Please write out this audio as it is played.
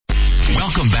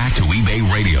Welcome back to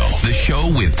eBay Radio, the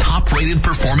show with top-rated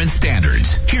performance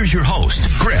standards. Here's your host,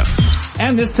 Griff.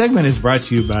 And this segment is brought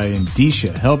to you by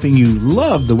Indicia, helping you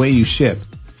love the way you ship.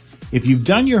 If you've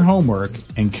done your homework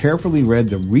and carefully read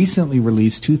the recently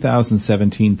released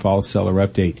 2017 Fall Seller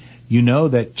Update, you know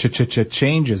that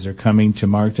changes are coming to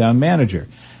Markdown Manager.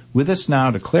 With us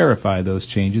now to clarify those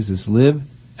changes is Liv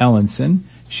Ellenson.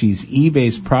 She's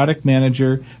eBay's product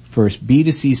manager for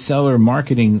B2C seller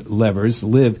marketing levers.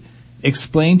 Liv,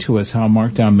 explain to us how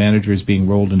Markdown Manager is being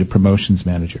rolled into Promotions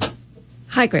Manager.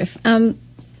 Hi, Griff.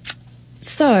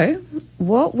 So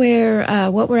what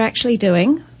we're actually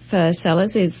doing for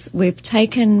sellers is we've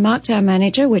taken Markdown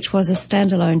Manager, which was a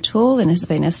standalone tool and has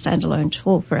been a standalone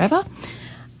tool forever,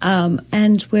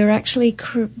 and we're actually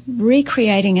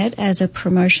recreating it as a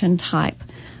promotion type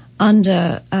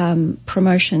under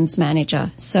Promotions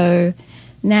Manager. So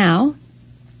now,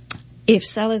 if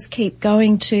sellers keep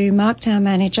going to Markdown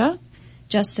Manager,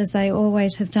 just as they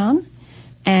always have done,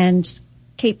 and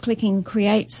keep clicking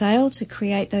Create Sale to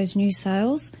create those new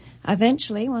sales,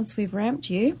 eventually, once we've ramped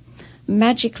you,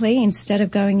 magically, instead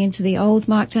of going into the old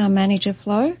Markdown Manager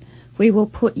flow, we will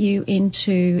put you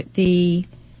into the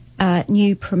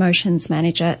new Promotions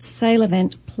Manager Sale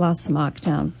Event plus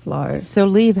Markdown flow. So,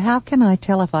 Liv, how can I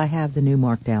tell if I have the new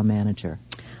Markdown Manager?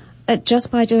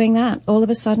 Just by doing that. All of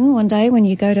a sudden, one day when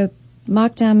you go to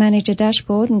Markdown Manager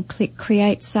dashboard and click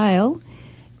Create Sale,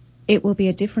 it will be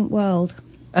a different world.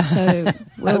 So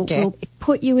we'll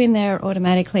put you in there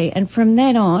automatically. And from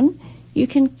then on, you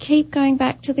can keep going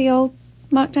back to the old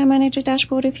Markdown Manager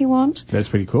dashboard if you want. That's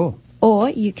pretty cool. Or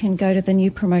you can go to the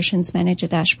new Promotions Manager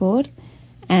dashboard,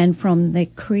 and from the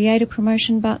Create a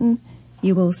Promotion button,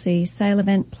 you will see Sale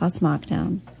Event plus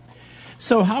Markdown.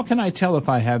 So how can I tell if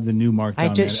I have the new Markdown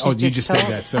Manager? Oh, you just said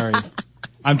that. Sorry.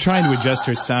 I'm trying to adjust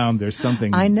her sound. There's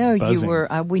something I know buzzing. You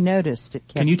were. We noticed it.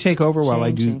 Can you take over while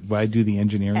changing. I do the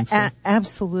engineering stuff?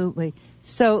 Absolutely.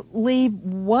 So, Liv,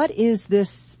 what is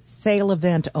this sale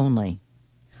event only?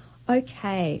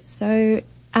 Okay. So,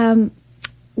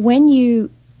 when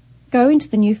you go into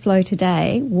the new flow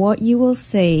today, what you will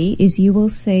see is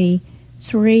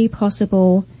three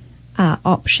possible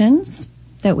options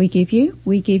that we give you.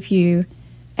 We give you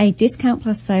a discount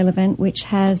plus sale event, which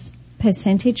has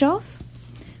percentage off,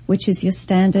 which is your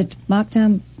standard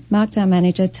Markdown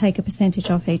Manager, take a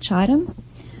percentage off each item.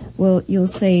 Well, you'll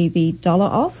see the dollar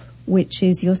off, which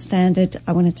is your standard,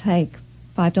 I want to take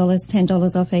 $5,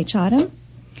 $10 off each item.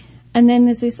 And then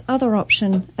there's this other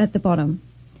option at the bottom.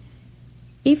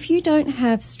 If you don't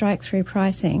have strike-through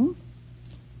pricing,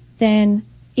 then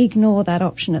ignore that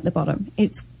option at the bottom.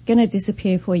 It's going to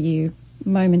disappear for you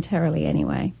momentarily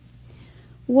anyway.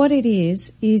 What it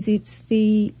is it's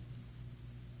the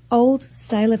old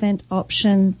sale event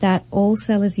option that all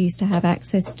sellers used to have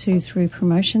access to through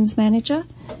Promotions Manager,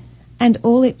 and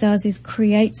all it does is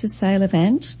creates a sale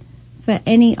event for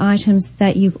any items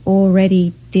that you've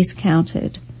already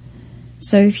discounted.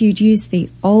 So if you'd use the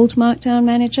old Markdown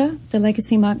Manager, the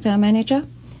legacy Markdown Manager,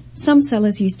 some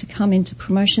sellers used to come into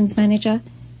Promotions Manager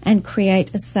and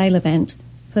create a sale event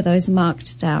for those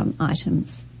marked down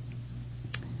items.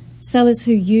 Sellers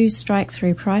who use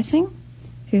strike-through pricing,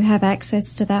 who have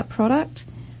access to that product,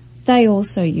 they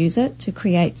also use it to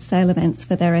create sale events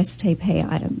for their STP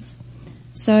items.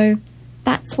 So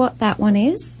that's what that one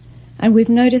is. And we've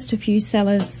noticed a few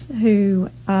sellers who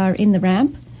are in the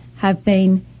ramp have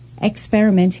been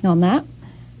experimenting on that,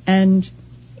 and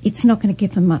it's not going to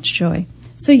give them much joy.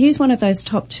 So use one of those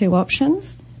top two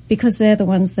options, because they're the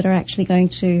ones that are actually going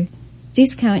to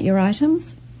discount your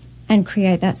items and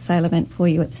create that sale event for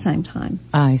you at the same time.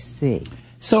 I see.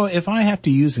 So if I have to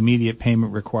use immediate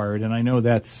payment required, and I know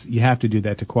you have to do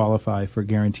that to qualify for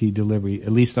guaranteed delivery,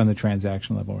 at least on the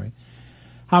transaction level, right?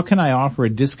 How can I offer a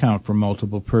discount for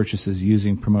multiple purchases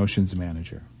using Promotions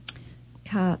Manager?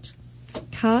 Cart.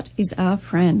 Cart is our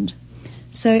friend.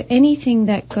 So anything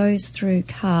that goes through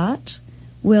Cart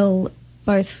will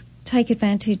both take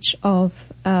advantage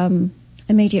of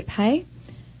immediate pay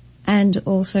and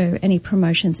also any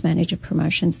Promotions Manager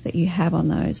promotions that you have on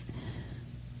those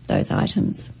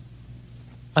items.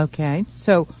 Okay.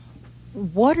 So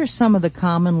what are some of the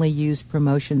commonly used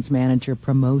Promotions Manager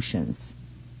promotions?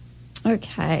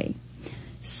 Okay.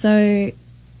 So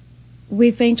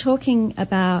we've been talking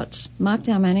about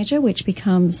Markdown Manager, which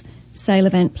becomes Sale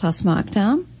Event plus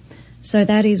Markdown. So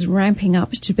that is ramping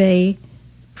up to be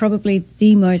probably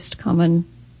the most common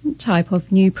type of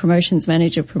new Promotions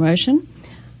Manager promotion.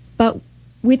 But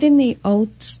within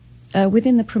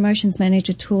the Promotions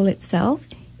Manager tool itself,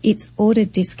 it's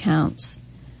ordered discounts.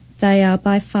 They are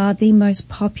by far the most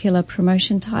popular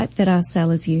promotion type that our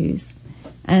sellers use.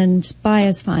 and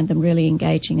buyers find them really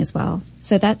engaging as well.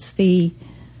 So that's the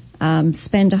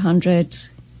spend 100,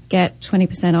 get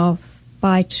 20% off,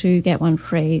 buy 2, get 1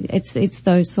 free. It's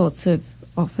those sorts of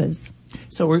offers.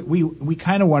 So we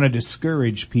kind of want to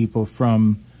discourage people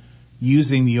from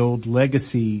using the old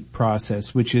legacy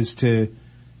process, which is to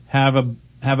have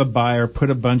a buyer put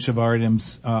a bunch of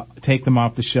items, take them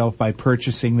off the shelf by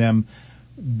purchasing them,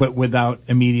 but without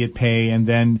immediate pay, and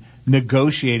then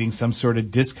negotiating some sort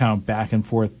of discount back and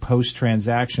forth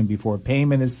post-transaction before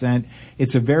payment is sent.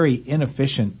 It's a very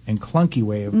inefficient and clunky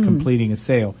way of completing a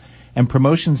sale. And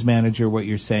Promotions Manager, what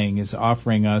you're saying, is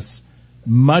offering us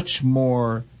much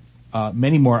more,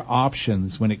 many more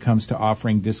options when it comes to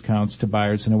offering discounts to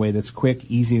buyers in a way that's quick,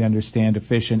 easy to understand,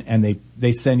 efficient, and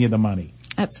they send you the money.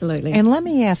 Absolutely. And let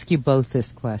me ask you both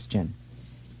this question.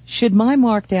 Should my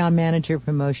Markdown Manager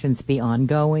promotions be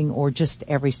ongoing or just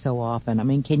every so often? I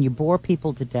mean, can you bore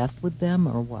people to death with them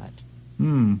or what? I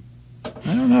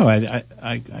don't know.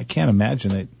 I can't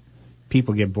imagine that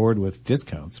people get bored with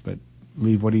discounts, but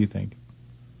Liv, what do you think?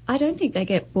 I don't think they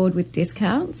get bored with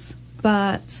discounts,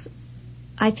 but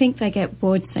I think they get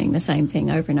bored seeing the same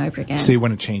thing over and over again. So you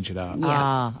want to change it up. Yeah.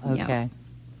 Ah, okay. Yeah.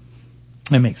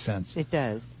 That makes sense. It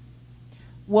does.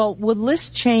 Well, would this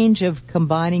change of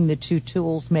combining the two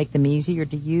tools make them easier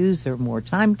to use or more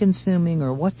time consuming,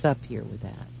 or what's up here with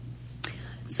that?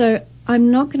 So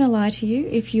I'm not going to lie to you.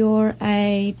 If you're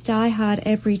a die-hard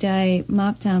everyday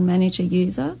Markdown Manager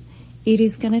user, it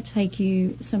is going to take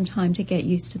you some time to get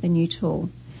used to the new tool.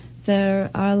 There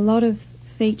are a lot of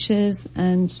features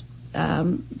and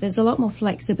there's a lot more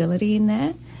flexibility in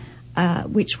there,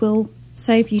 which will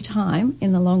save you time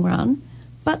in the long run.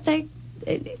 But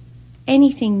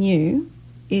anything new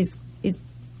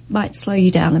might slow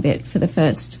you down a bit for the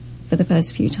first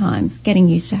few times, getting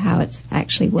used to how it's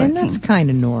actually working. And that's kind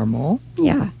of normal.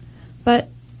 Yeah. But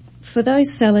for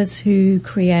those sellers who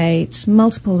create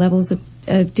multiple levels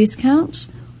of discount,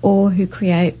 or who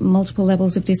create multiple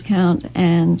levels of discount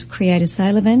and create a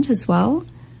sale event as well,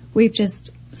 we've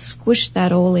just squished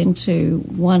that all into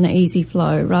one easy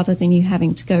flow rather than you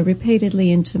having to go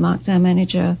repeatedly into Markdown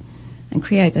Manager and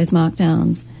create those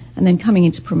markdowns and then coming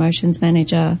into Promotions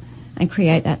Manager and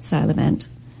create that sale event.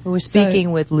 We're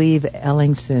speaking with Liv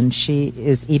Ellingson. She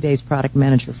is eBay's product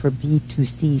manager for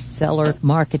B2C seller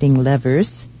marketing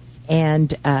levers.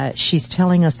 And she's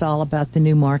telling us all about the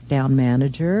new Markdown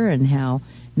Manager and how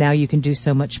now you can do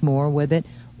so much more with it.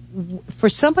 For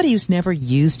somebody who's never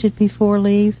used it before,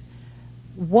 Liv,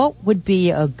 what would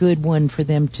be a good one for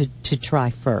them to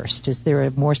try first? Is there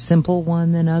a more simple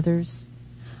one than others?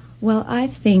 Well, I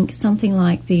think something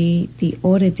like the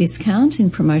order discount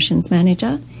in Promotions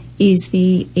Manager is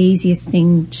the easiest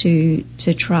thing to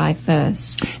try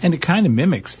first. And it kind of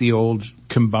mimics the old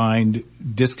combined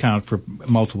discount for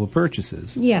multiple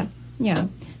purchases. Yeah.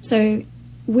 So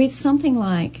with something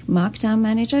like Markdown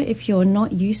Manager, if you're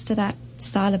not used to that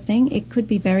style of thing, it could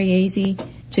be very easy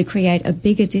to create a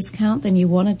bigger discount than you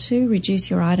wanted to, reduce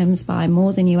your items by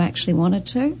more than you actually wanted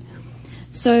to.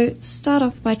 So start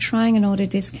off by trying an order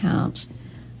discount.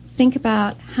 Think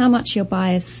about how much your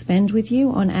buyers spend with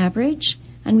you on average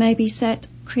and maybe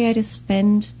create a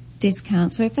spend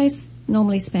discount. So if they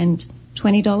normally spend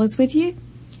 $20 with you,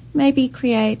 maybe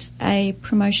create a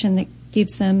promotion that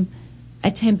gives them a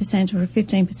 10% or a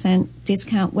 15%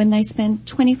 discount when they spend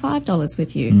 $25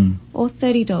 with you or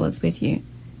 $30 with you.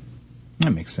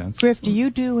 That makes sense. Griff, do you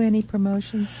do any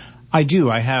promotions? I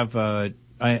do. I have, I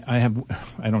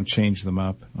don't change them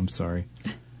up. I'm sorry.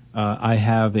 I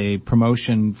have a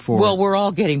promotion for... Well, we're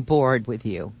all getting bored with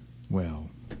you. Well,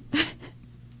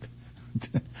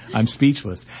 I'm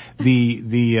speechless. I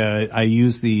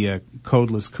use the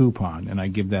codeless coupon and I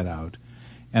give that out.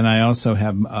 And I also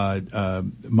have,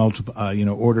 multiple,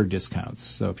 order discounts.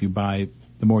 So if you buy,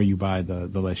 the more you buy, the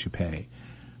less you pay.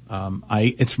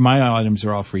 My items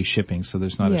are all free shipping, so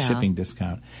there's not a shipping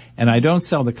discount. And I don't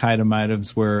sell the kind of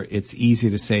items where it's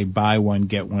easy to say buy one,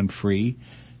 get one free.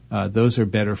 Those are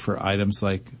better for items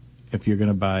like if you're going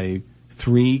to buy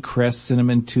 3 Crest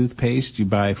cinnamon toothpaste, you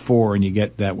buy 4 and you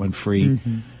get that one free.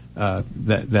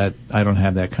 That I don't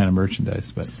have that kind of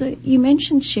merchandise. But so you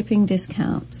mentioned shipping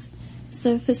discounts.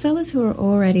 So for sellers who are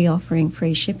already offering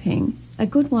free shipping, a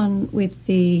good one with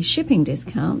the shipping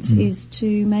discounts is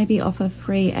to maybe offer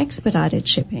free expedited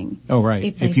shipping. Oh, right.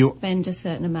 If they spend a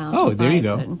certain amount or buy a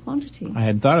certain quantity. I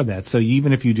hadn't thought of that. So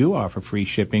even if you do offer free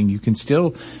shipping, you can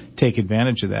still take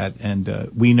advantage of that.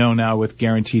 And we know now with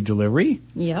guaranteed delivery,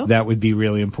 that would be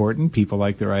really important. People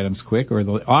like their items quick, or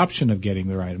the option of getting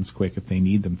their items quick if they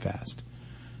need them fast.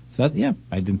 So I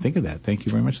didn't think of that. Thank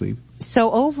you very much, Liv. So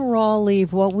overall,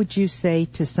 Liv, what would you say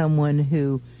to someone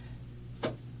who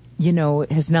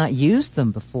has not used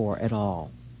them before at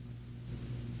all.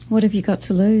 What have you got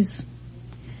to lose?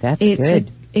 That's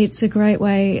good. It's a great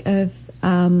way of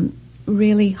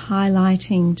really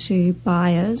highlighting to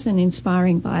buyers and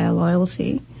inspiring buyer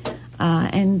loyalty,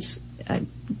 and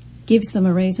gives them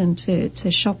a reason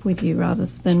to shop with you rather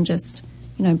than just,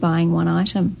 buying one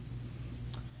item.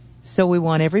 So we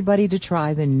want everybody to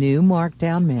try the new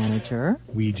Markdown Manager.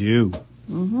 We do.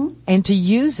 Mm-hmm. And to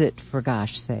use it, for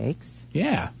gosh sakes.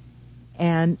 Yeah.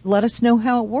 And let us know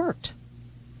how it worked.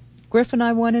 Griff and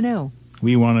I want to know.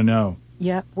 We want to know.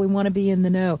 Yep, we want to be in the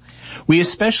know. We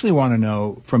especially want to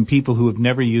know from people who have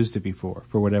never used it before,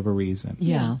 for whatever reason.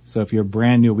 Yeah. So if you're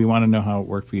brand new, we want to know how it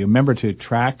worked for you. Remember to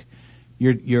track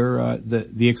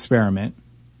the experiment.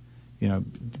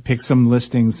 Pick some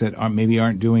listings that maybe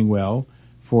aren't doing well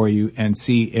for you, and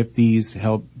see if these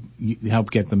help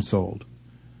get them sold.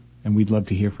 And we'd love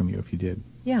to hear from you if you did.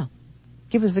 Yeah.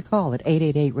 Give us a call at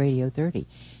 888-RADIO-30,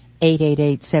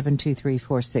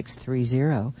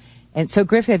 888-723-4630. And so,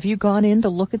 Griff, have you gone in to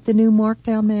look at the new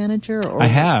Markdown Manager? Or? I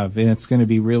have, and it's going to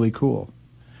be really cool.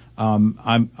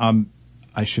 I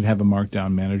should have a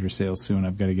Markdown Manager sale soon.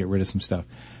 I've got to get rid of some stuff.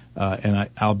 And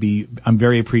I'm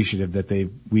very appreciative that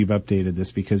we've updated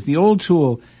this, because the old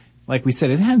tool, like we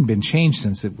said, it hadn't been changed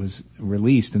since it was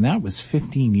released, and that was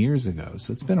 15 years ago.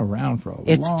 So it's been around for a long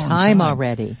time. It's time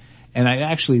already. And I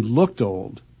actually looked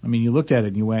old. I mean, you looked at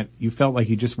it and you felt like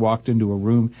you just walked into a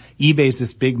room. eBay's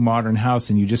this big modern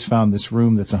house, and you just found this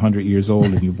room that's 100 years old,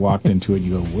 and you've walked into it and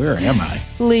you go, where am I?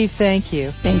 Lee, thank you.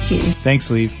 Thank you.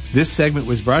 Thanks, Lee. This segment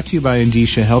was brought to you by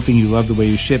Indicia, helping you love the way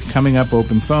you ship. Coming up,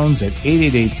 open phones at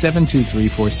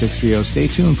 888-723-4630. Stay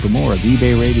tuned for more of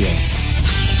eBay Radio.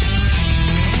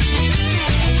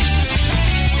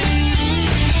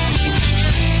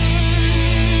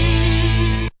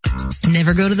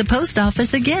 Never go to the post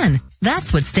office again.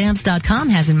 That's what Stamps.com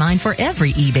has in mind for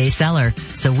every eBay seller.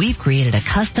 So we've created a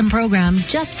custom program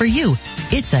just for you.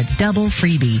 It's a double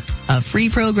freebie, a free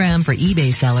program for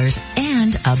eBay sellers,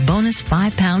 and a bonus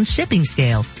 5-pound shipping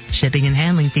scale. Shipping and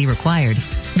handling fee required.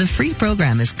 The free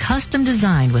program is custom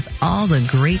designed with all the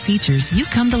great features you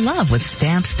come to love with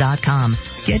Stamps.com.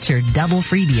 Get your double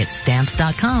freebie at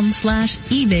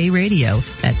Stamps.com/eBay Radio.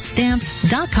 That's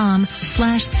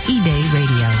Stamps.com/eBay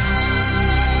Radio.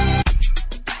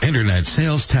 Internet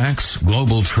sales tax,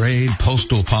 global trade,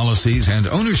 postal policies, and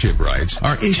ownership rights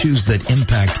are issues that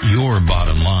impact your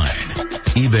bottom line.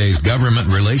 eBay's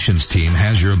government relations team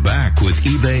has your back with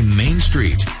eBay Main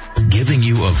Street, giving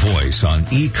you a voice on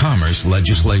e-commerce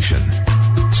legislation.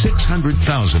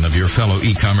 600,000 of your fellow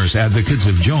e-commerce advocates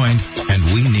have joined, and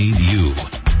we need you.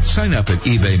 Sign up at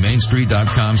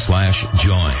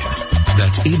ebaymainstreet.com/join.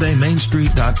 That's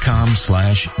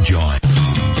ebaymainstreet.com/join.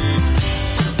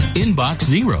 Inbox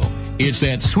Zero. It's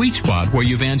that sweet spot where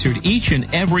you've answered each and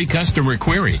every customer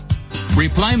query.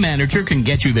 Reply Manager can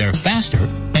get you there faster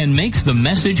and makes the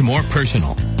message more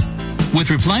personal. With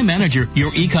Reply Manager,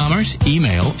 your e-commerce,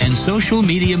 email, and social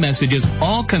media messages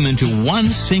all come into one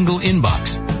single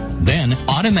inbox. Then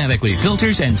automatically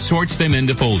filters and sorts them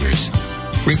into folders.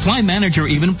 Reply Manager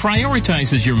even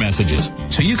prioritizes your messages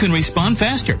so you can respond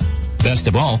faster. Best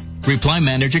of all, Reply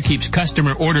Manager keeps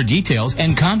customer order details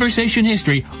and conversation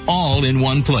history all in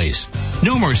one place.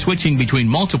 No more switching between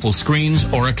multiple screens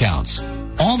or accounts.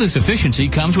 All this efficiency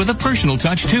comes with a personal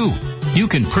touch too. You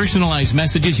can personalize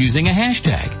messages using a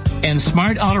hashtag, and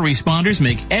smart autoresponders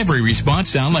make every response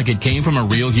sound like it came from a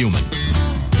real human.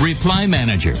 Reply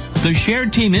Manager, the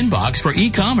shared team inbox for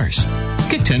e-commerce.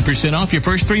 Get 10% off your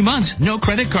first 3 months, no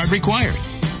credit card required.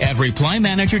 At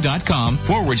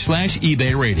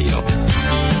ReplyManager.com/eBay Radio.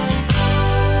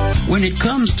 When it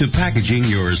comes to packaging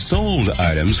your sold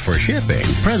items for shipping,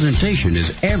 presentation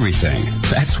is everything.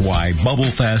 That's why Bubble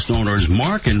Fast owners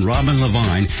Mark and Robin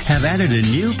Levine have added a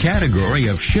new category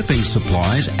of shipping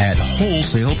supplies at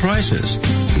wholesale prices.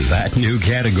 That new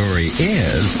category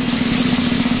is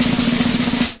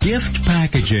gift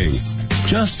packaging.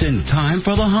 Just in time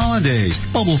for the holidays,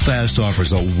 Bubble Fast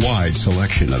offers a wide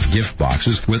selection of gift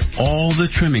boxes with all the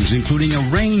trimmings, including a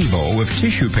rainbow of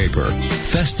tissue paper.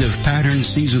 Festive pattern,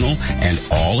 seasonal, and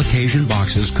all occasion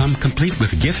boxes come complete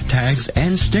with gift tags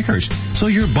and stickers, so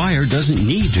your buyer doesn't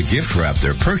need to gift wrap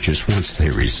their purchase once they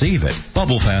receive it.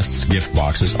 Bubble Fast's gift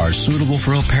boxes are suitable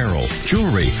for apparel,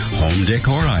 jewelry, home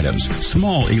decor items,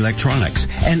 small electronics,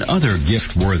 and other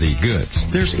gift-worthy goods.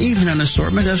 There's even an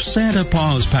assortment of Santa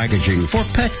Paws packaging for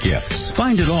pet gifts.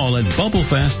 Find it all at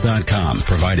BubbleFast.com,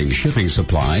 providing shipping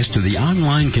supplies to the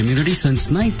online community since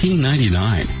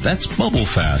 1999. That's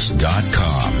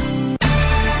BubbleFast.com.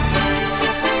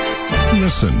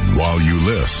 Listen while you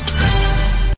list.